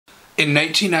In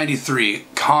 1993,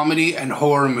 comedy and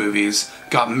horror movies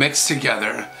got mixed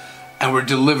together and were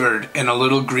delivered in a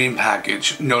little green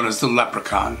package known as the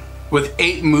Leprechaun. With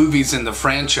 8 movies in the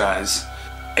franchise,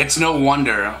 it's no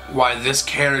wonder why this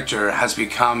character has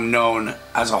become known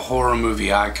as a horror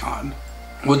movie icon.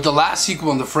 With the last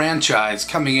sequel in the franchise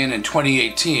coming in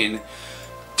 2018,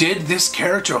 did this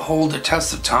character hold the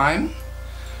test of time?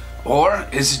 Or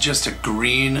is it just a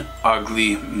green,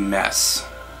 ugly mess?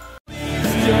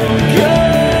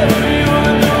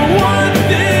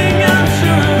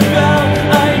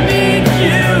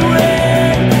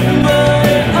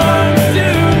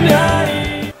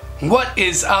 What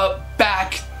is up,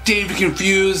 back David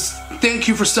Confused? Thank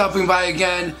you for stopping by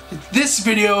again. This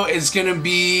video is gonna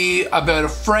be about a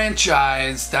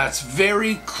franchise that's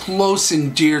very close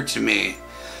and dear to me,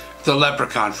 the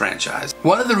Leprechaun franchise.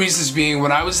 One of the reasons being,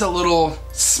 when I was a little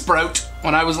sprout,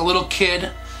 when I was a little kid,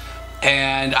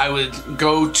 and I would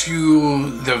go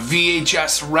to the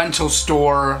VHS rental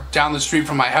store down the street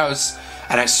from my house,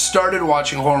 and I started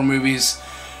watching horror movies.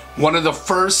 One of the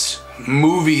first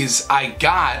movies I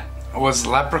got was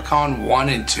Leprechaun 1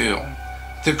 and 2.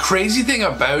 The crazy thing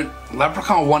about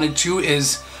Leprechaun 1 and 2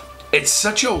 is it's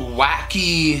such a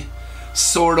wacky,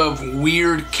 sort of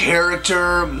weird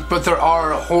character, but there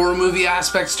are horror movie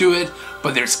aspects to it,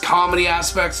 but there's comedy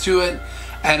aspects to it,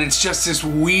 and it's just this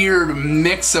weird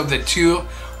mix of the two,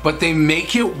 but they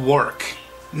make it work.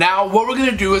 Now, what we're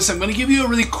gonna do is I'm gonna give you a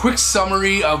really quick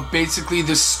summary of basically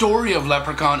the story of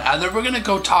Leprechaun, and then we're gonna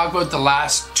go talk about the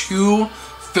last 2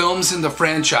 films in the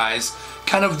franchise,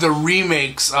 kind of the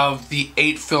remakes of the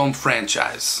 8-film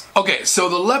franchise. Okay, so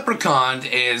the Leprechaun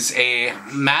is a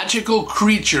magical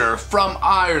creature from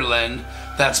Ireland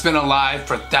that's been alive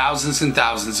for thousands and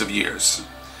thousands of years.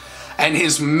 And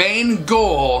his main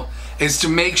goal is to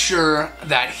make sure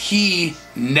that he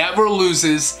never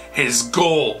loses his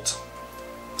gold.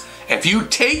 If you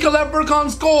take a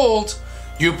leprechaun's gold,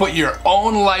 you put your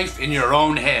own life in your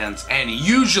own hands, and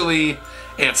usually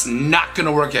it's not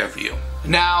gonna work out for you.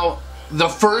 Now, the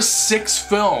first 6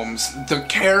 films, the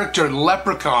character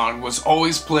Leprechaun was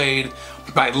always played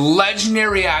by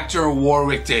legendary actor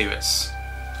Warwick Davis.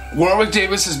 Warwick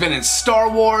Davis has been in Star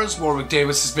Wars, Warwick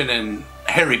Davis has been in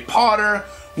Harry Potter.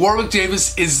 Warwick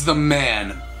Davis is the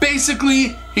man.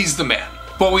 Basically, he's the man.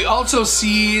 But we also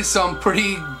see some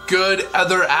pretty good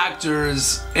other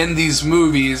actors in these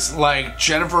movies, like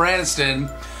Jennifer Aniston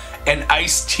and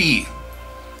Ice-T.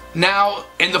 Now,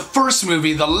 in the first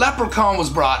movie, the Leprechaun was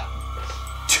brought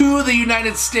to the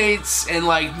United States in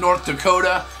like North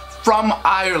Dakota from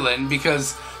Ireland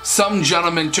because some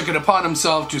gentleman took it upon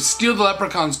himself to steal the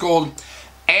leprechaun's gold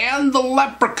and the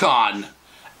leprechaun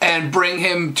and bring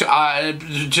him to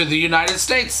the United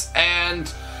States,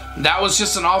 and that was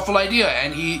just an awful idea,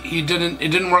 and it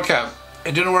didn't work out.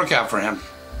 It didn't work out for him.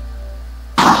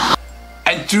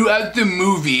 And throughout the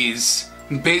movies,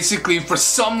 basically for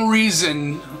some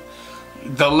reason,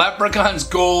 the leprechaun's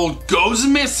gold goes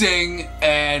missing,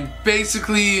 and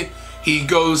basically he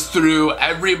goes through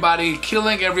everybody,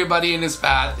 killing everybody in his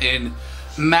path in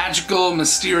magical,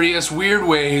 mysterious, weird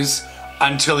ways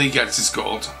until he gets his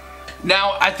gold.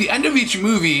 Now, at the end of each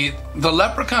movie, the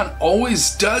leprechaun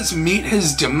always does meet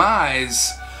his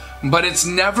demise, but it's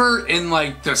never in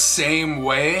like the same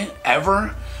way,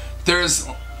 ever. There's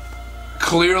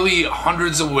clearly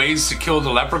hundreds of ways to kill the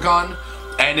leprechaun,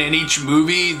 and in each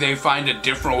movie they find a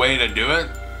different way to do it,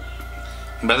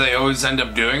 but they always end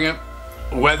up doing it.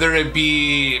 Whether it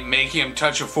be making him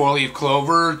touch a 4-leaf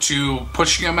clover to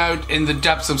pushing him out in the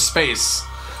depths of space.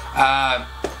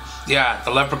 Yeah,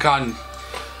 the leprechaun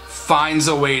finds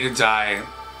a way to die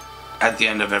at the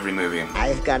end of every movie.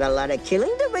 I've got a lot of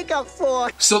killing to make up for.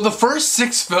 So the first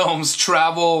 6 films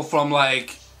travel from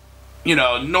like, you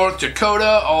know, North Dakota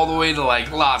all the way to like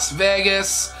Las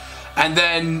Vegas, and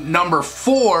then number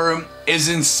 4 is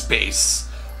in space.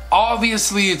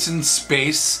 Obviously it's in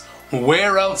space.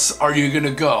 Where else are you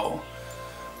gonna go?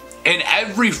 In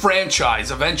every franchise,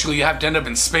 eventually you have to end up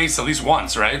in space at least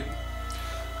once, right?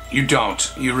 You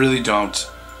don't. You really don't.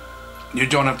 You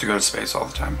don't have to go to space all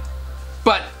the time.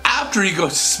 But after he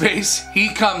goes to space, he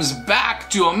comes back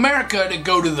to America to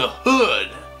go to the hood.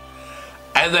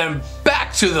 And then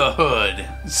back to the hood.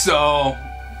 So,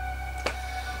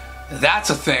 that's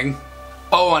a thing.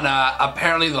 Oh, and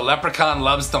apparently the leprechaun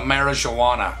loves the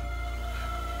marijuana.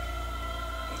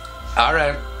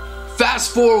 Alright.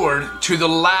 Fast forward to the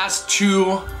last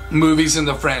 2 movies in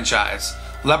the franchise.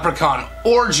 Leprechaun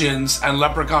Origins and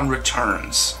Leprechaun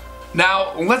Returns.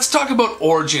 Now, let's talk about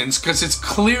Origins, because it's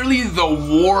clearly the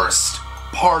worst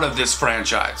part of this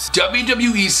franchise.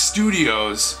 WWE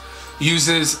Studios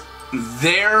uses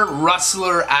their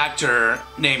wrestler actor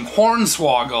named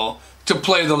Hornswoggle to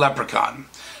play the Leprechaun.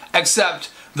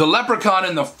 Except the Leprechaun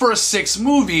in the first 6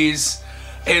 movies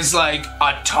is like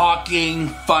a talking,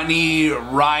 funny,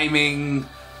 rhyming,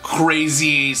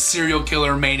 crazy serial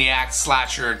killer, maniac,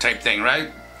 slasher type thing,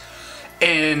 right?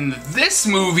 In this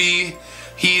movie,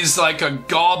 he's like a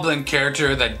goblin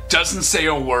character that doesn't say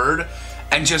a word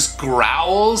and just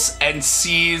growls and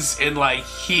sees in like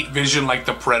heat vision like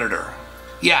the Predator.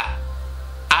 Yeah,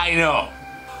 I know.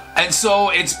 And so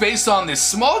it's based on this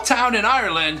small town in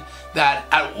Ireland that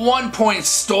at one point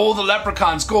stole the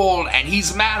Leprechaun's gold, and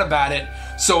he's mad about it.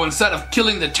 So instead of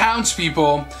killing the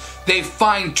townspeople, they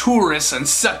find tourists and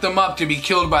set them up to be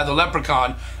killed by the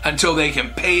Leprechaun until they can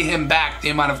pay him back the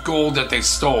amount of gold that they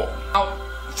stole. Now,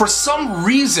 for some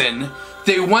reason,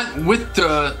 they went with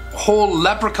the whole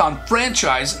Leprechaun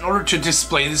franchise in order to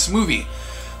display this movie.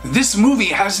 This movie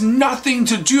has nothing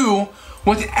to do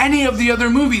with any of the other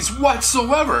movies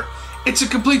whatsoever. It's a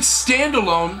complete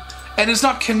standalone and is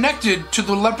not connected to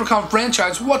the Leprechaun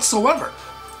franchise whatsoever.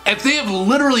 If they have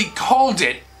literally called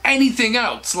it anything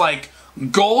else, like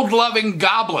Gold-Loving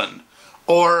Goblin,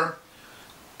 or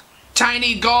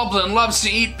Tiny Goblin loves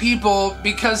to eat people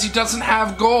because he doesn't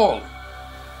have gold,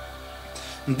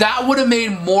 that would have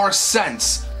made more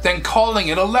sense than calling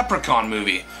it a Leprechaun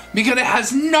movie, because it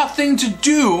has nothing to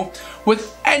do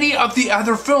with any of the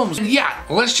other films. And yeah,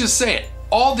 let's just say it,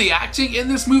 all the acting in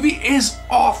this movie is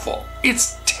awful.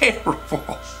 It's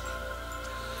terrible.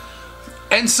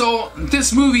 And so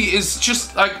this movie is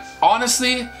just like,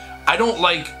 honestly, I don't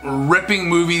like ripping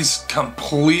movies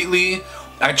completely.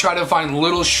 I try to find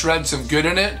little shreds of good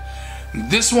in it.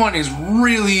 This one is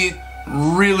really,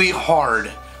 really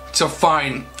hard to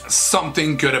find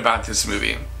something good about this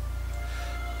movie.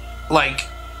 Like,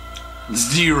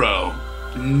 zero.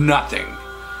 Nothing.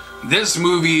 This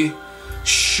movie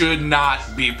should not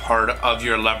be part of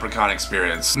your Leprechaun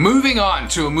experience. Moving on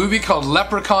to a movie called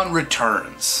Leprechaun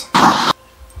Returns.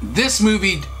 This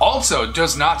movie also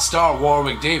does not star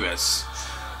Warwick Davis.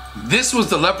 This was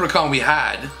the Leprechaun we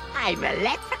had. I'm a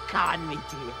leprechaun, my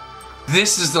dear.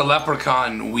 This is the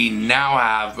Leprechaun we now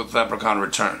have with Leprechaun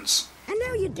Returns. And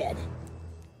now you're dead.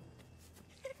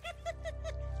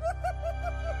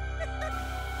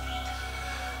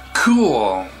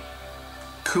 Cool.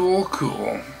 Cool,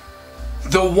 cool.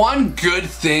 The one good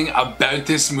thing about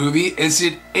this movie is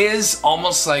it is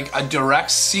almost like a direct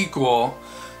sequel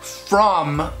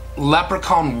from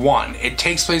Leprechaun 1. It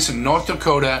takes place in North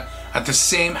Dakota at the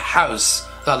same house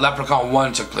that Leprechaun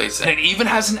 1 took place in. And it even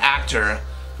has an actor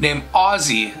named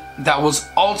Ozzy that was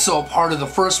also a part of the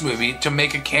first movie to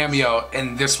make a cameo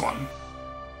in this one.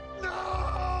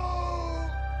 No!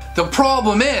 The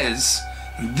problem is,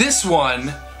 this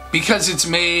one, because it's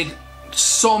made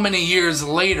so many years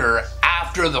later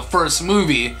after the first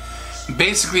movie,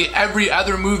 basically every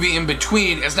other movie in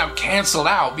between is now canceled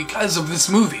out because of this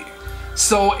movie.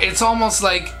 So it's almost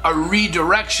like a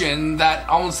redirection that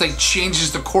almost like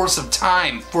changes the course of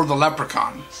time for the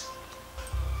Leprechaun.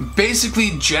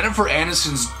 Basically, Jennifer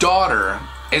Aniston's daughter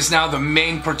is now the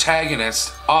main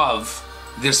protagonist of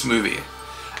this movie.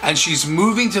 And she's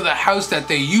moving to the house that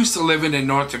they used to live in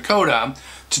North Dakota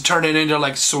to turn it into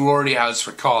like a sorority house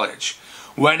for college.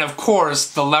 When of course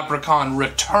the Leprechaun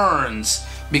returns,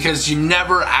 because you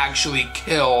never actually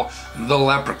kill the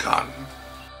Leprechaun.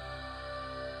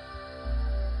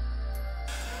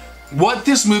 What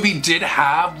this movie did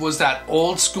have was that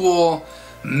old school,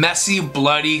 messy,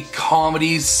 bloody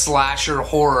comedy slasher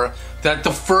horror that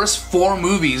the first 4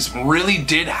 movies really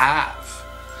did have.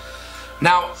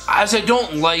 Now, as I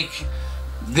don't like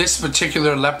this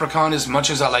particular Leprechaun as much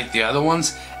as I like the other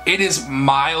ones, it is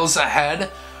miles ahead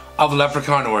of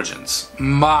Leprechaun Origins.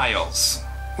 Miles.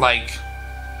 Like,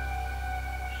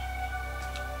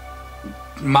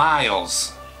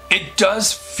 miles. It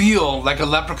does feel like a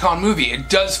Leprechaun movie. It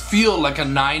does feel like a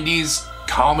 90s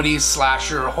comedy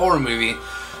slasher horror movie,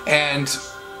 and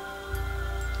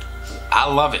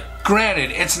I love it.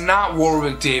 Granted, it's not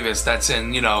Warwick Davis that's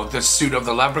in, you know, the suit of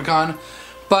the Leprechaun,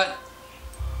 but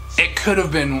it could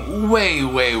have been way,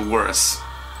 way worse.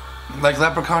 Like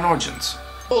Leprechaun Origins.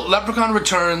 Well, Leprechaun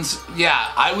Returns,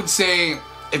 yeah, I would say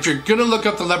if you're gonna look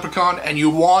up the Leprechaun and you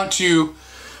want to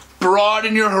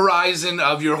broaden your horizon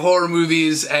of your horror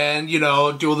movies and, you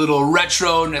know, do a little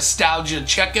retro nostalgia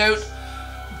checkout,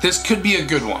 this could be a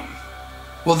good one.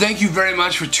 Well, thank you very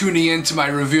much for tuning in to my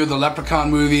review of the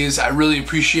Leprechaun movies. I really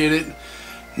appreciate it.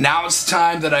 Now it's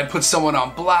time that I put someone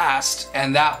on blast,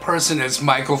 and that person is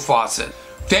Michael Fawcett.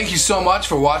 Thank you so much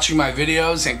for watching my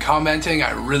videos and commenting.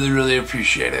 I really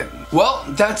appreciate it. Well,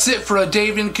 that's it for a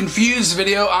Dave and Confused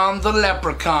video on the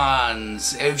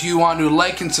Leprechauns. If you want to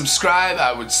like and subscribe,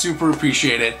 I would super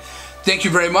appreciate it. Thank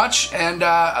you very much, and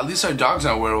at least our dogs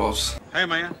aren't werewolves. Hey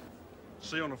man,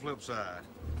 see you on the flip side.